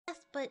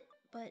but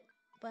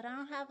I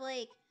don't have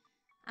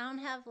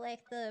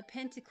like the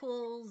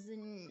pentacles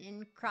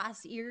and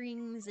cross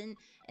earrings and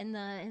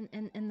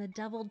the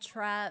double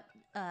trap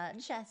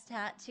chest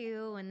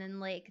tattoo, and then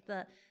like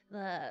the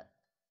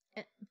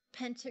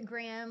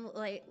pentagram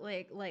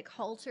like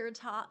halter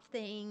top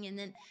thing,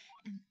 and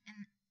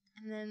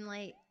then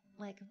like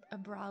a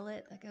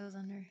bralette that goes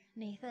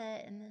underneath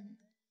it,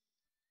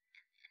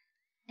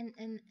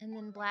 and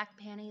then black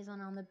panties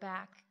on the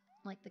back,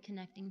 like the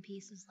connecting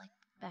pieces, like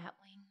bat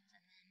wings,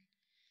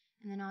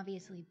 and then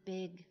obviously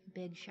big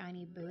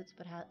shiny boots,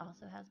 but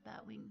also has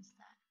bat wings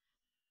that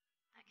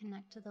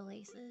connect to the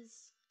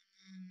laces,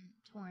 and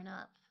torn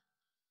up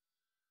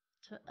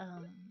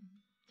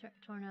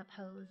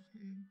hose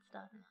and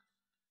stuff.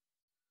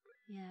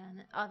 Yeah,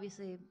 and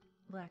obviously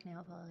black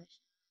nail polish.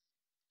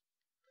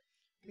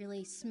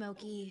 Really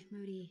smoky,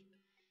 moody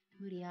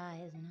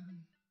eyes,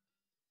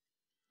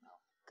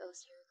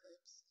 ghost hair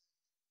clips.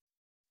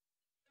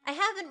 I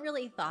haven't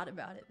really thought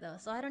about it though,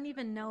 so I don't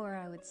even know where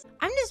I would.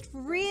 I'm just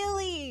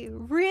really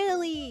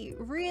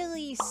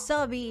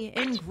subby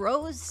and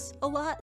gross a lot